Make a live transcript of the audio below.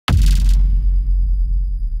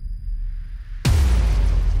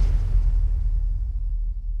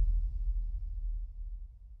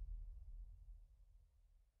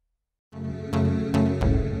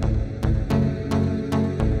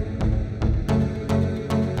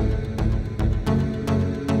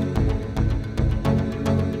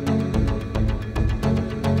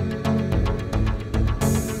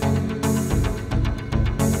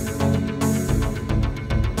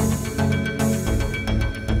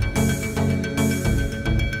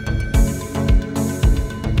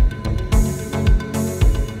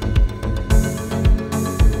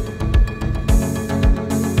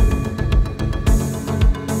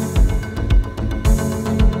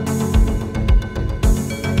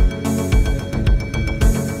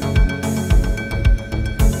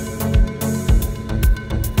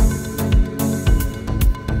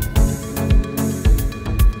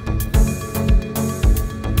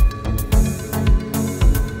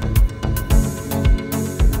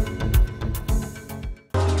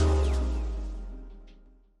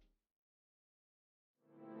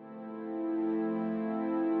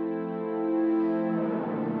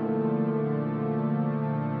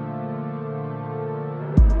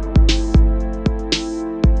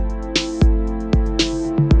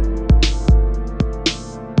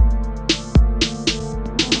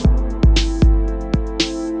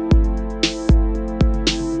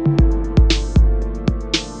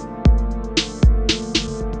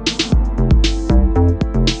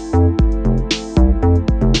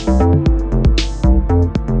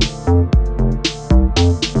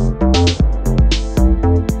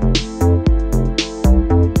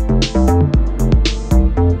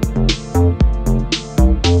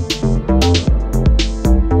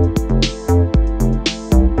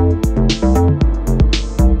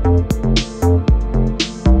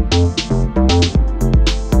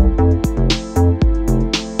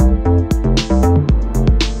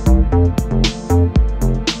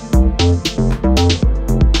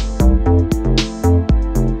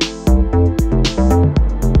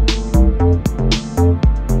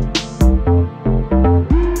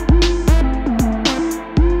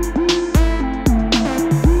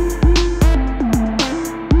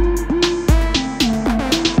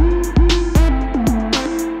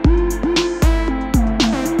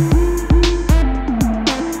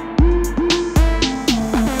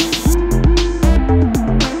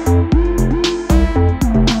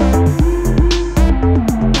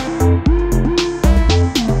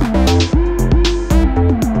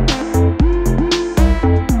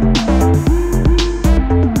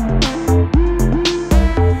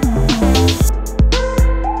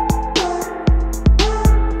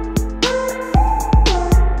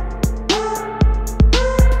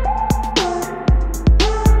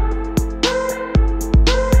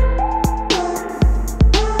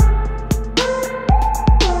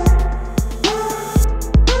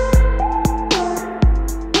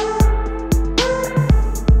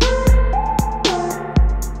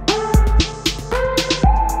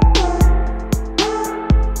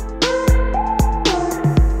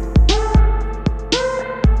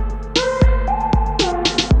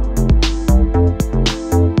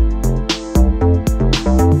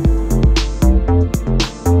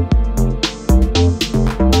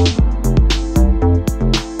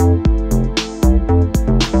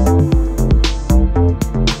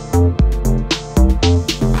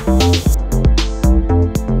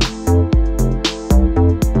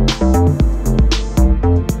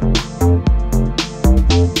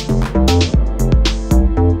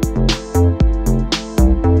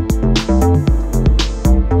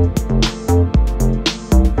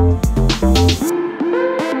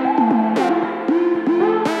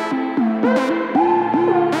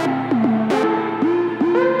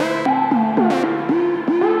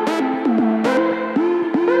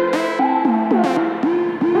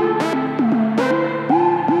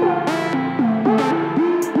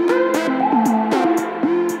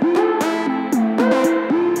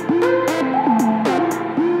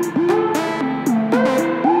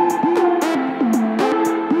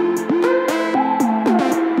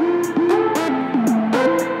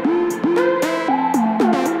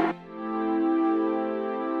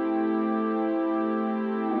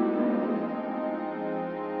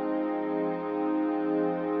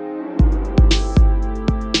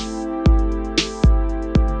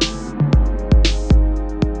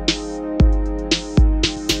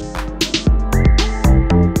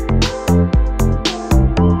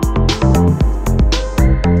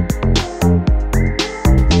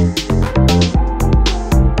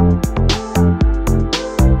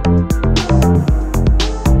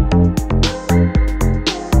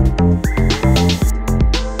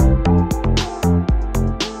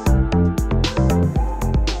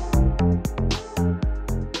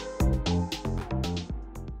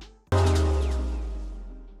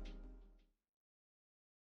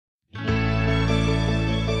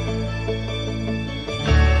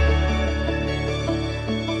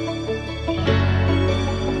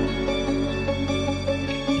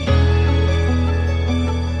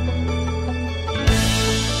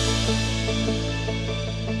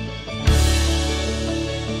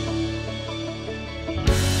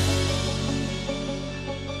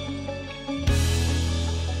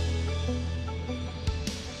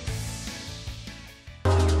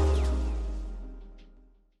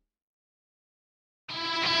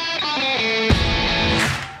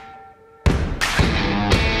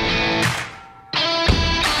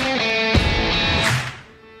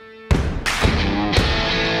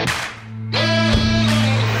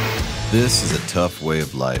This is a tough way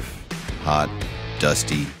of life. Hot,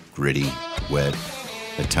 dusty, gritty, wet,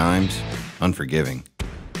 at times unforgiving.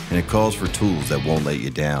 And it calls for tools that won't let you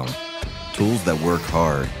down. Tools that work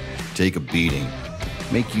hard, take a beating,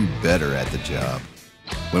 make you better at the job.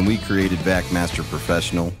 When we created VAC Master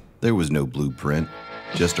Professional, there was no blueprint,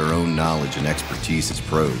 just our own knowledge and expertise as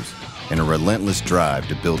pros, and a relentless drive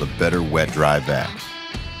to build a better wet-dry vac.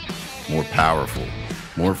 More powerful,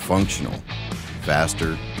 more functional,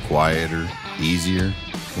 faster, quieter, easier,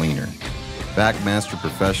 cleaner. VAC Master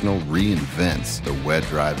Professional reinvents the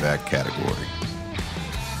wet-dry vac category.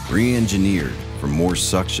 Re-engineered for more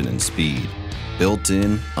suction and speed.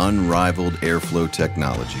 Built-in, unrivaled airflow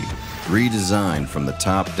technology. Redesigned from the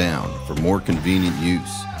top down for more convenient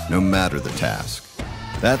use, no matter the task.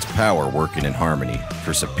 That's power working in harmony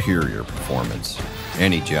for superior performance.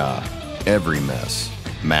 Any job, every mess,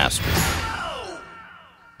 mastered.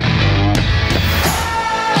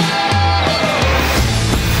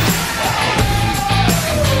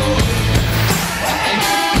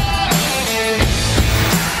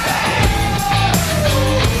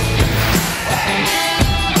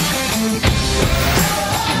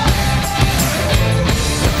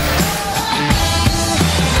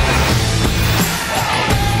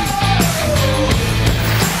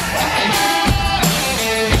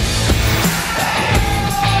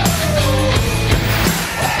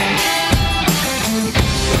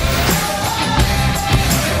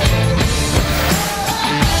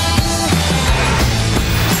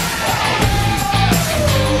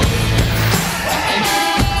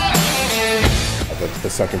 The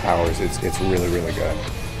suction power it's really, really good.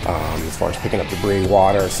 As far as picking up debris,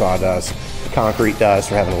 water, sawdust, concrete dust,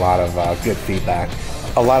 we're having a lot of good feedback.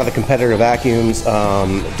 A lot of the competitor vacuums,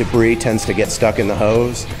 debris tends to get stuck in the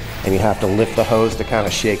hose, and you have to lift the hose to kind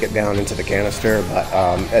of shake it down into the canister, but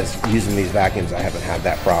as using these vacuums, I haven't had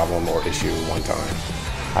that problem or issue one time.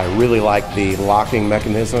 I really like the locking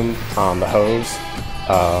mechanism on the hose.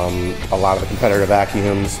 A lot of the competitor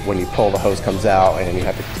vacuums, when you pull, the hose comes out and you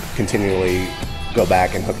have to continually go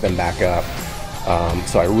back and hook them back up.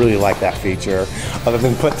 So I really like that feature. Other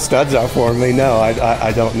than put studs out for me, no,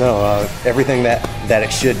 I don't know. Everything that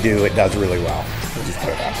it should do, it does really well. We'll just put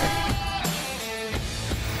it out there.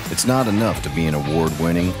 It's not enough to be an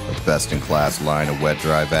award-winning or best-in-class line of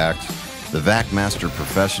wet-dry vacs. The VAC Master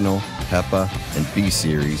Professional, HEPA, and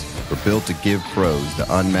B-Series were built to give pros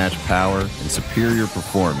the unmatched power and superior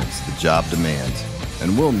performance the job demands,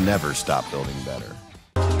 and we'll never stop building better.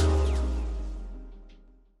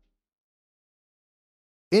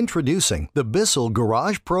 Introducing the Bissell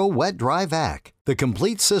Garage Pro Wet Dry Vac, the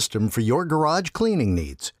complete system for your garage cleaning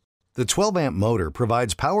needs. The 12-amp motor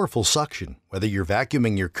provides powerful suction, whether you're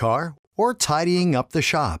vacuuming your car or tidying up the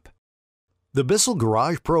shop. The Bissell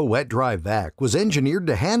Garage Pro Wet Dry Vac was engineered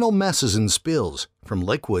to handle messes and spills, from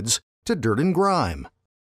liquids to dirt and grime.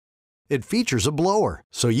 It features a blower,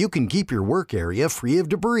 so you can keep your work area free of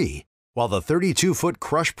debris, while the 32-foot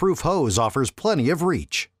crush-proof hose offers plenty of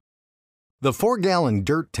reach. The 4-gallon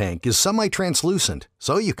dirt tank is semi-translucent,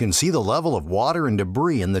 so you can see the level of water and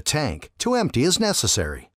debris in the tank to empty as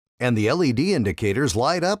necessary. And the LED indicators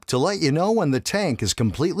light up to let you know when the tank is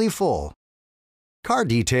completely full. Car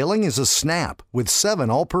detailing is a snap with 7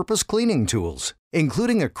 all-purpose cleaning tools,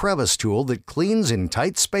 including a crevice tool that cleans in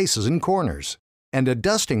tight spaces and corners, and a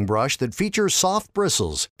dusting brush that features soft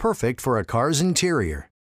bristles, perfect for a car's interior.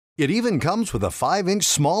 It even comes with a 5-inch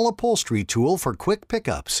small upholstery tool for quick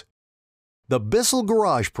pickups. The Bissell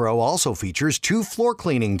Garage Pro also features 2 floor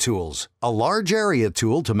cleaning tools, a large area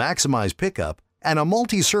tool to maximize pickup, and a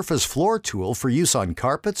multi-surface floor tool for use on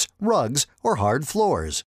carpets, rugs, or hard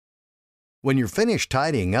floors. When you're finished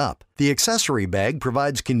tidying up, the accessory bag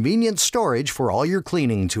provides convenient storage for all your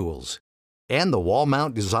cleaning tools. And the wall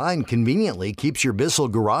mount design conveniently keeps your Bissell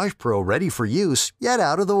Garage Pro ready for use, yet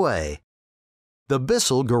out of the way. The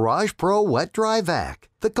Bissell Garage Pro Wet Dry Vac,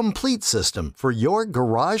 the complete system for your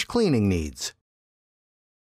garage cleaning needs.